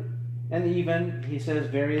temporarily. And even, he says,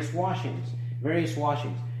 various washings. Various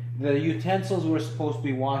washings. The utensils were supposed to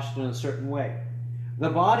be washed in a certain way. The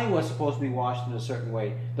body was supposed to be washed in a certain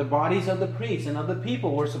way. The bodies of the priests and of the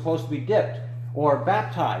people were supposed to be dipped or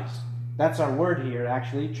baptized. That's our word here,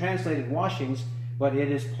 actually, translated washings, but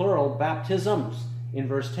it is plural, baptisms, in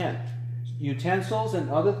verse 10. Utensils and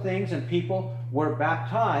other things and people were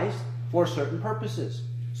baptized for certain purposes.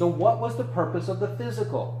 So what was the purpose of the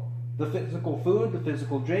physical? The physical food, the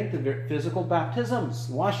physical drink, the physical baptisms,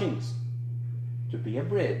 washings. To be a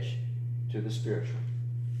bridge to the spiritual.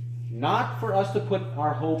 Not for us to put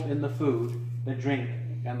our hope in the food, the drink,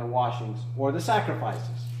 and the washings, or the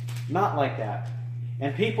sacrifices. Not like that.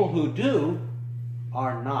 And people who do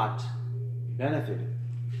are not benefited.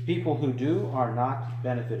 People who do are not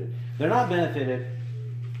benefited. They're not benefited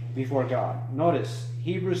before God. Notice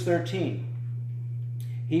Hebrews 13.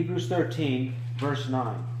 Hebrews 13, verse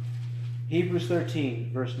 9. Hebrews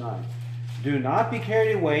 13, verse 9. Do not be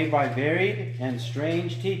carried away by varied and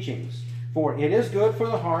strange teachings, for it is good for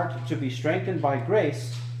the heart to be strengthened by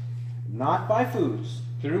grace, not by foods,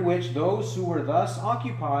 through which those who were thus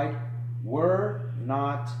occupied were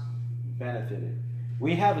not benefited.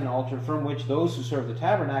 We have an altar from which those who serve the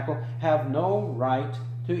tabernacle have no right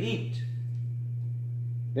to eat.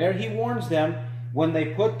 There he warns them, when they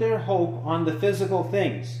put their hope on the physical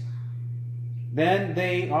things, then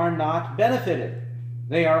they are not benefited.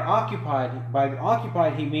 They are occupied. By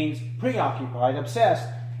occupied, he means preoccupied, obsessed,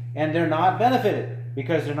 and they're not benefited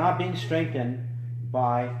because they're not being strengthened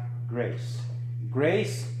by grace.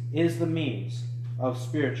 Grace is the means of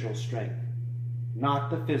spiritual strength, not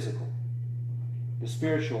the physical. The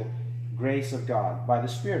spiritual grace of God by the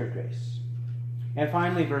Spirit of grace. And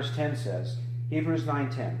finally, verse 10 says, Hebrews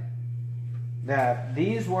 9:10, that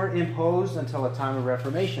these were imposed until a time of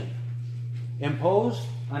reformation. Imposed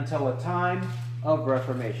until a time of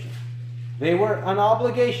reformation. They were an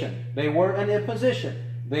obligation. They were an imposition.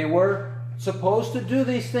 They were supposed to do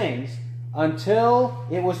these things until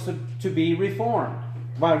it was to be reformed.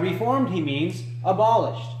 By reformed, he means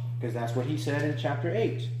abolished, because that's what he said in chapter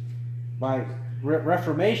 8. By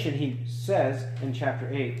Reformation, he says in chapter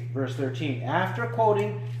 8, verse 13, after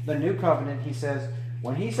quoting the new covenant, he says,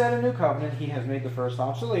 when he said a new covenant, he has made the first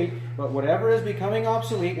obsolete, but whatever is becoming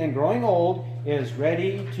obsolete and growing old is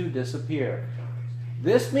ready to disappear.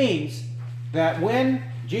 This means that when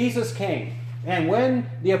Jesus came, and when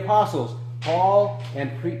the apostles, Paul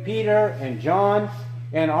and Peter and John,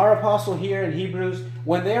 and our apostle here in Hebrews,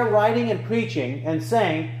 when they're writing and preaching and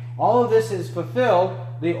saying, all of this is fulfilled,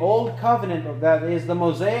 the old covenant, that is the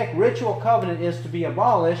Mosaic ritual covenant, is to be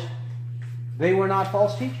abolished, they were not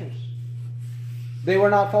false teachers. They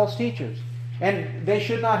were not false teachers. And they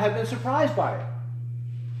should not have been surprised by it.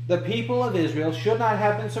 The people of Israel should not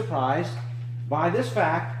have been surprised by this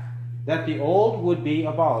fact that the old would be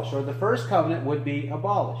abolished, or the first covenant would be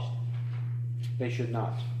abolished. They should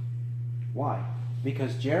not. Why?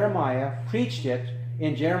 Because Jeremiah preached it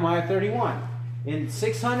in Jeremiah 31. In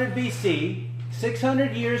 600 BC,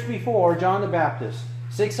 600 years before John the Baptist,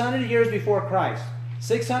 600 years before Christ,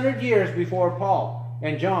 600 years before Paul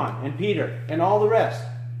and John and Peter and all the rest,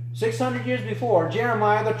 600 years before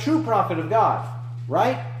Jeremiah, the true prophet of God,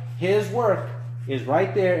 right? His work is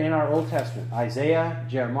right there in our Old Testament. Isaiah,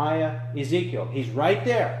 Jeremiah, Ezekiel. He's right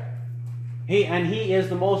there. He is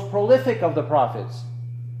the most prolific of the prophets.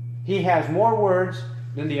 He has more words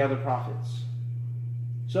than the other prophets.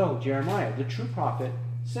 So Jeremiah, the true prophet,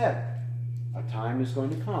 said, a time is going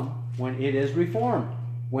to come when it is reformed,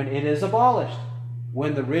 when it is abolished,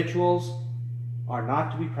 when the rituals are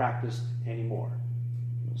not to be practiced anymore.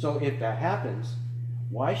 So if that happens,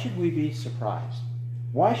 why should we be surprised?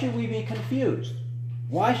 Why should we be confused?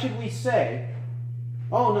 Why should we say,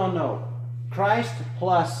 oh, no, Christ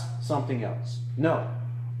plus something else? No,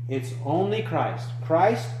 it's only Christ.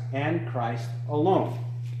 Christ and Christ alone.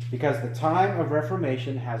 Because the time of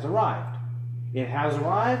Reformation has arrived. It has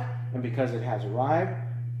arrived, and because it has arrived,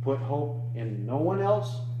 put hope in no one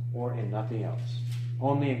else or in nothing else.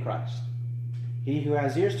 Only in Christ. He who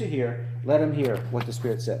has ears to hear, let him hear what the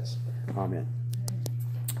Spirit says. Amen.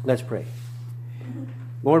 Let's pray.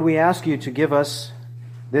 Lord, we ask you to give us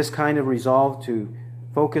this kind of resolve to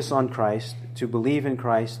focus on Christ, to believe in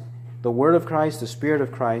Christ, the Word of Christ, the Spirit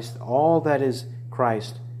of Christ, all that is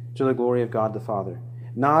Christ, to the glory of God the Father.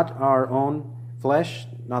 Not our own flesh,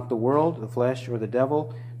 not the world, the flesh, or the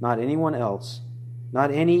devil, not anyone else,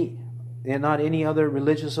 not any other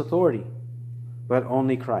religious authority, but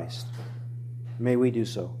only Christ. May we do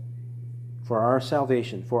so for our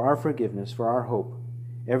salvation, for our forgiveness, for our hope,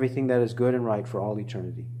 everything that is good and right for all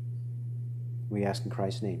eternity. We ask in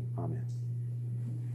Christ's name. Amen.